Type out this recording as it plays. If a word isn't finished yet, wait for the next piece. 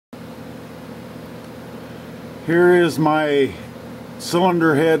Here is my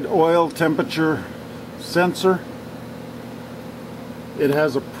cylinder head oil temperature sensor. It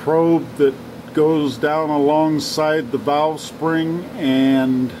has a probe that goes down alongside the valve spring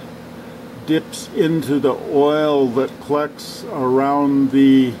and dips into the oil that collects around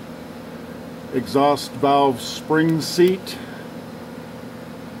the exhaust valve spring seat.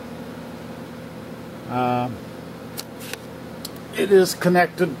 It is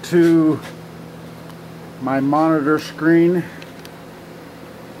connected to my monitor screen,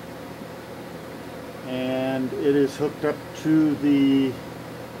 and it is hooked up to the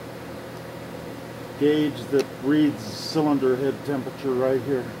gauge that reads cylinder head temperature right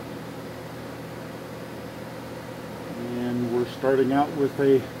here. And we're starting out with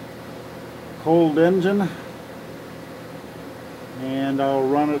a cold engine, and I'll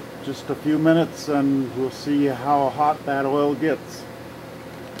run it just a few minutes and we'll see how hot that oil gets.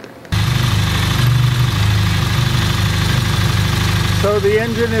 So the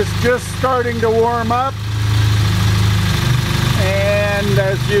engine is just starting to warm up, and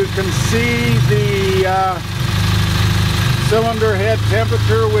as you can see, the cylinder head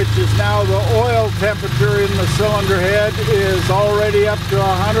temperature, which is now the oil temperature in the cylinder head, is already up to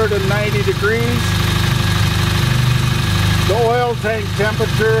 190 degrees. The oil tank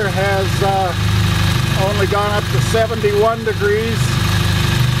temperature has only gone up to 71 degrees.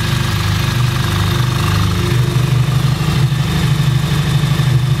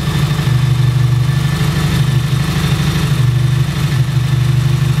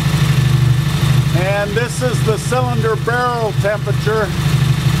 And this is the cylinder barrel temperature.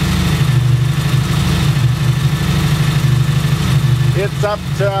 It's up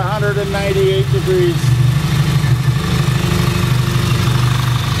to 198 degrees.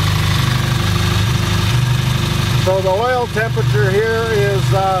 So the oil temperature here is,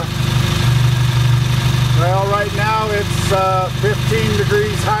 well, right now it's 15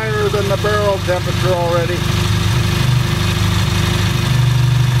 degrees higher than the barrel temperature already.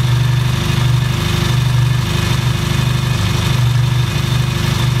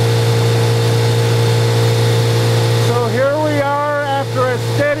 So here we are after a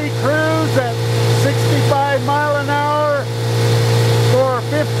steady cruise at 65 miles an hour for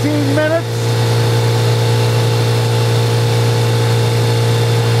 15 minutes.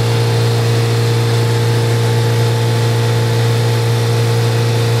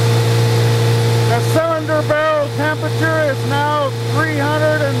 Cylinder barrel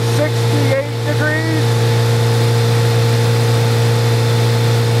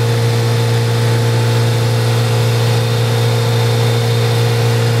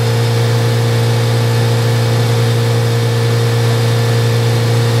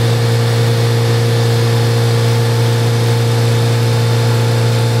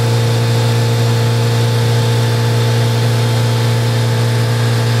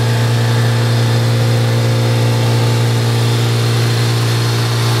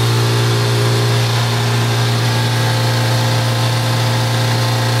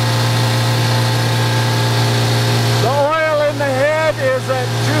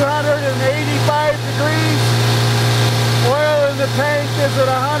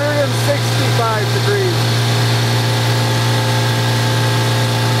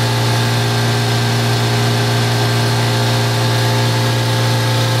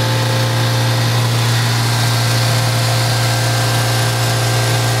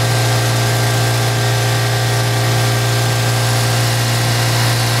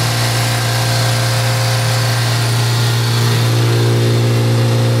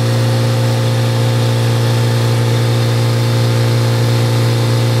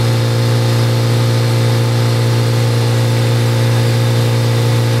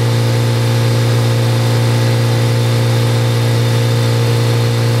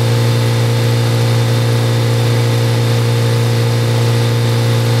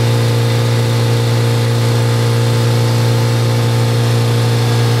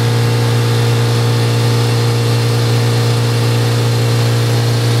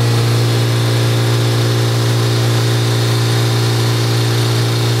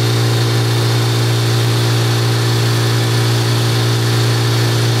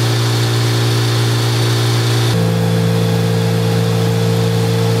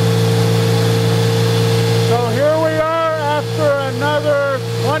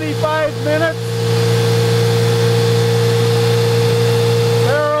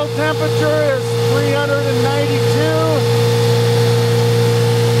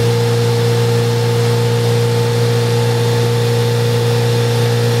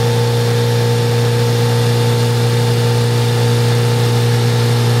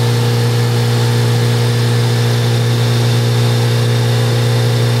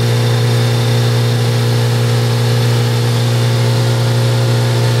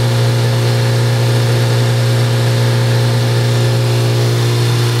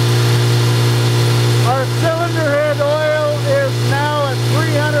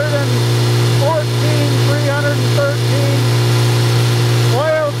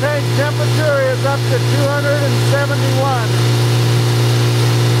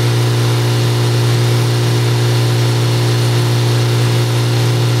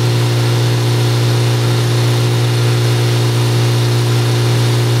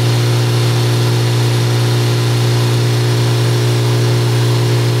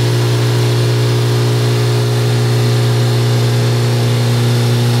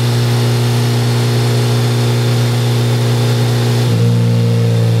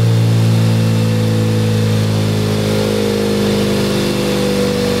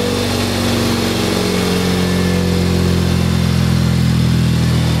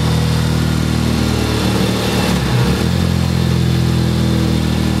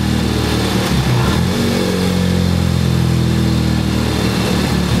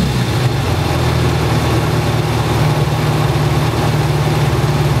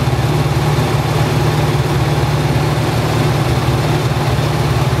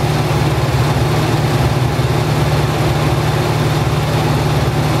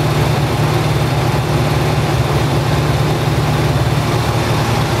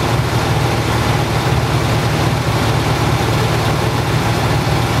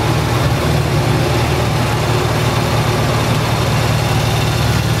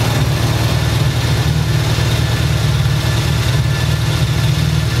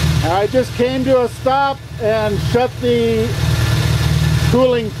I just came to a stop and shut the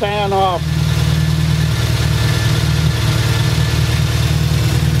cooling fan off.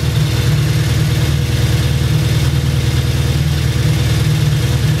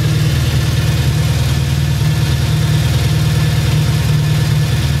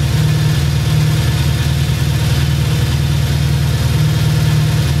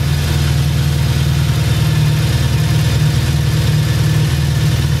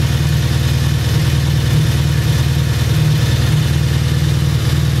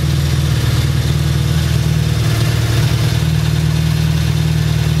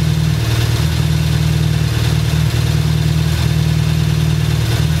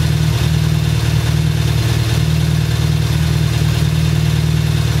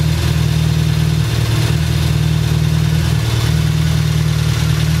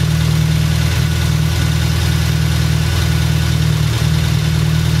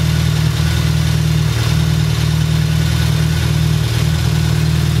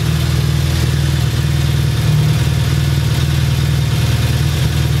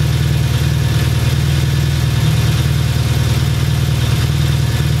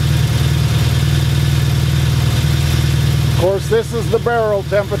 Of course, this is the barrel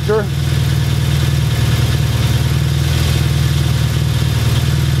temperature.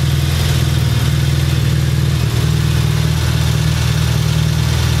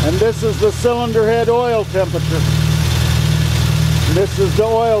 And this is the cylinder head oil temperature. And this is the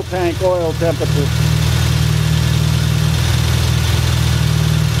oil tank oil temperature.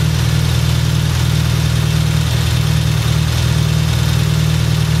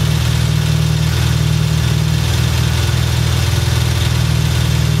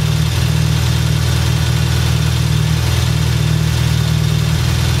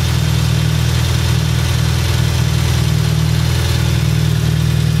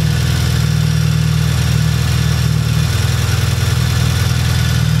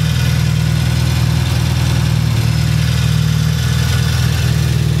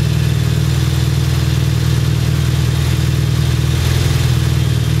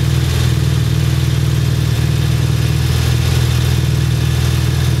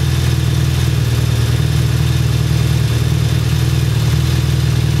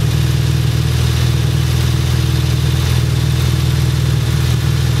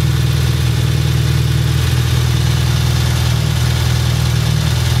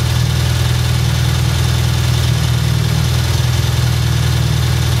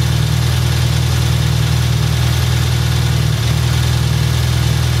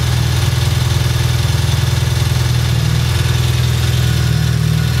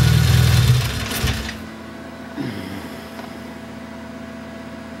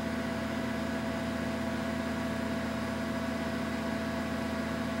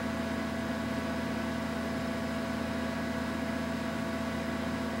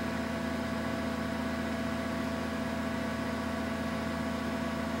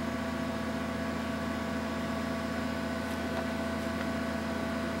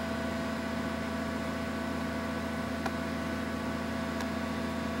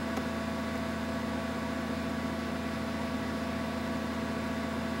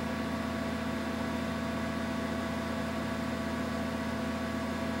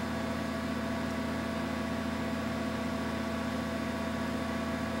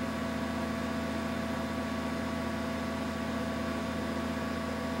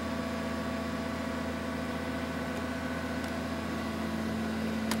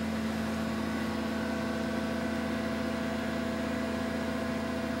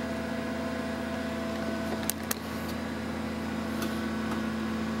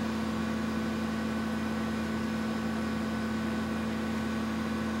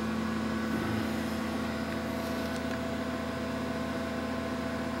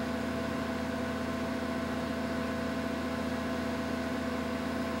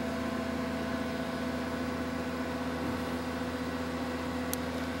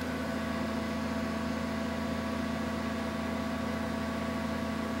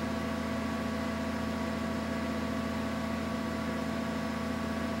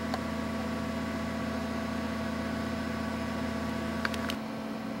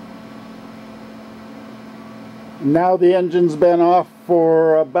 Now the engine's been off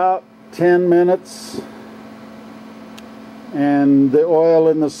for about 10 minutes, and the oil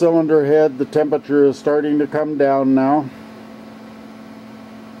in the cylinder head, the temperature is starting to come down now.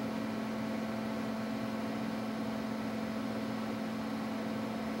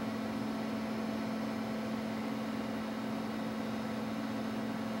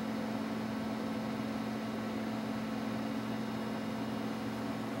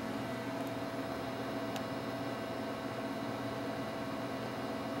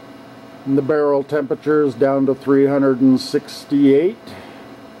 And the barrel temperature is down to 368.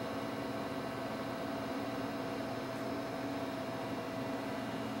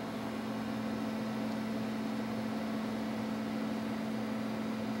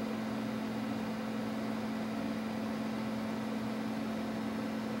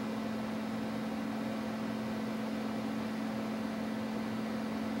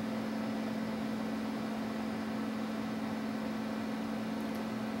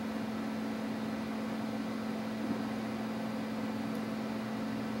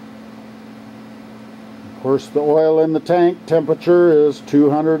 Of course, the oil in the tank temperature is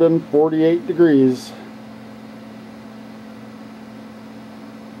 248 degrees.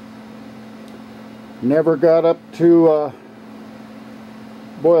 Never got up to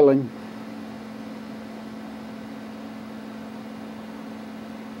boiling.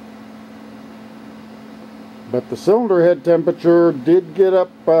 But the cylinder head temperature did get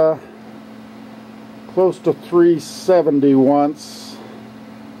up close to 370 once,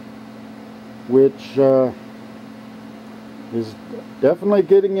 which is definitely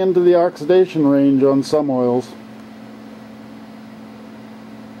getting into the oxidation range on some oils.